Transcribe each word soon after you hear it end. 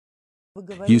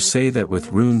You say that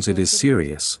with runes it is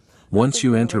serious. Once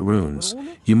you enter runes,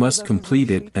 you must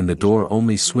complete it and the door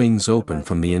only swings open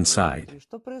from the inside.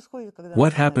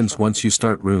 What happens once you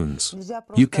start runes?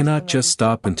 You cannot just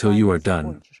stop until you are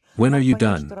done. When are you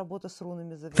done?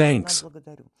 Thanks.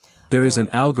 There is an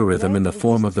algorithm in the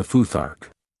form of the Futhark.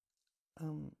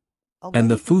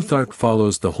 And the Futhark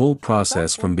follows the whole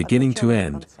process from beginning to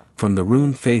end, from the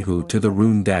rune Fehu to the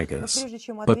rune Dagaz.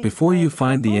 But before you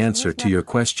find the answer to your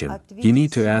question, you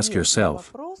need to ask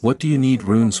yourself, what do you need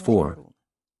runes for?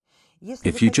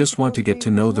 If you just want to get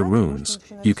to know the runes,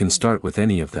 you can start with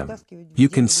any of them. You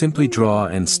can simply draw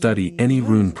and study any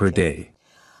rune per day.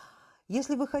 If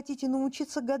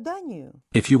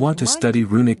you want to study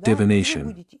runic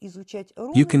divination,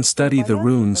 you can study the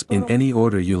runes in any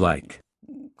order you like.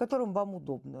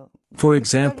 For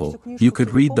example, you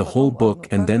could read the whole book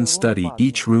and then study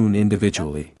each rune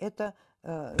individually.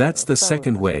 That's the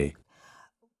second way.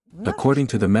 According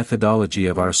to the methodology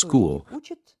of our school,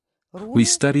 we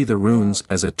study the runes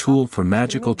as a tool for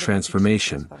magical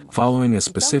transformation, following a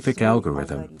specific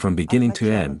algorithm, from beginning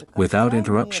to end, without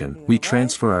interruption. We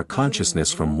transfer our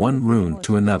consciousness from one rune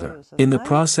to another. In the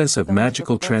process of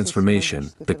magical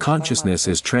transformation, the consciousness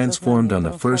is transformed on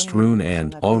the first rune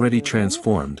and, already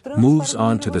transformed, moves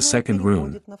on to the second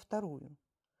rune.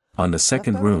 On the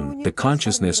second rune, the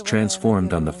consciousness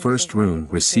transformed on the first rune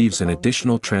receives an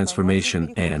additional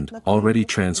transformation and, already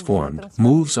transformed,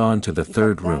 moves on to the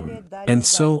third rune. And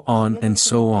so on and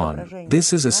so on.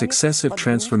 This is a successive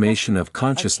transformation of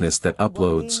consciousness that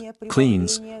uploads,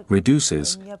 cleans,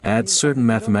 reduces, adds certain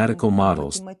mathematical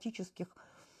models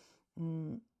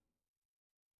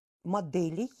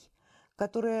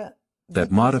that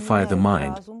modify the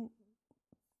mind,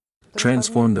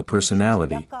 transform the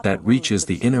personality, that reaches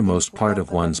the innermost part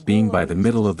of one's being by the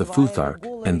middle of the Futhark,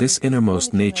 and this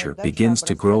innermost nature begins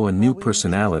to grow a new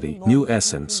personality, new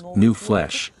essence, new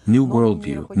flesh, new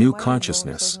worldview, new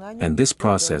consciousness, and this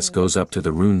process goes up to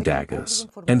the rune Dagaz.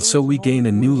 And so we gain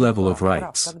a new level of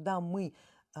rights.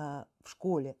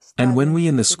 And when we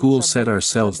in the school set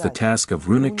ourselves the task of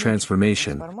runic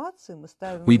transformation,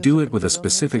 we do it with a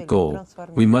specific goal.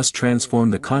 We must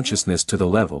transform the consciousness to the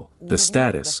level, the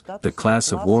status, the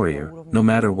class of warrior, no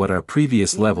matter what our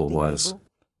previous level was.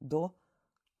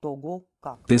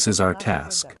 This is our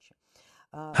task.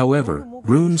 However,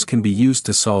 runes can be used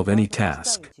to solve any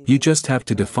task. You just have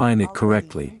to define it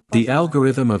correctly. The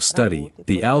algorithm of study,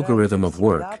 the algorithm of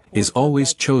work, is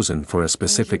always chosen for a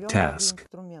specific task.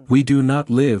 We do not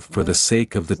live for the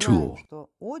sake of the tool.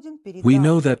 We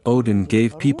know that Odin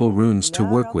gave people runes to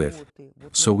work with,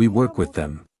 so we work with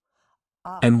them.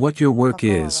 And what your work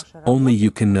is, only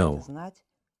you can know.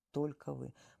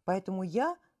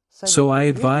 So I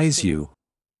advise you,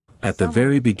 at the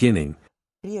very beginning,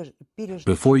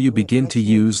 before you begin to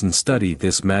use and study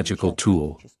this magical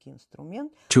tool,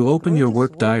 to open your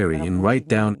work diary and write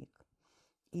down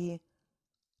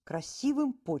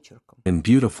in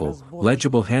beautiful,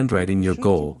 legible handwriting your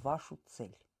goal,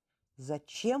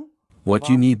 what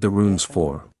you need the runes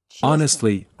for.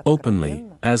 Honestly, openly,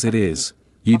 as it is,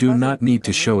 you do not need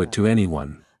to show it to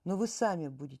anyone.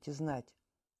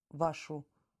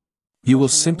 You will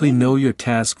simply know your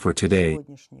task for today,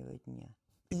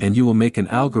 and you will make an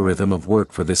algorithm of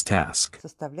work for this task.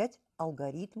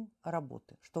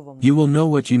 You will know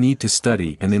what you need to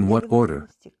study and in what order,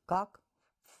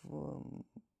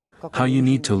 how you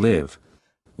need to live,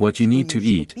 what you need to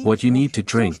eat, what you need to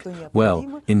drink.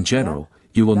 Well, in general,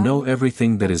 you will know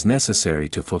everything that is necessary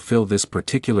to fulfill this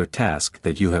particular task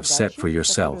that you have set for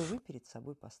yourself.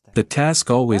 The task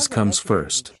always comes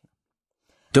first.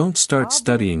 Don't start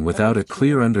studying without a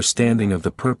clear understanding of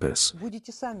the purpose,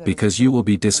 because you will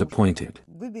be disappointed.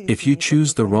 If you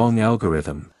choose the wrong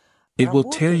algorithm, it will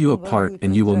tear you apart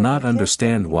and you will not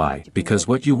understand why, because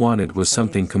what you wanted was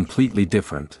something completely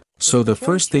different. So the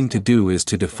first thing to do is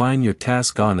to define your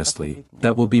task honestly.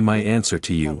 That will be my answer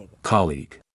to you,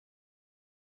 colleague.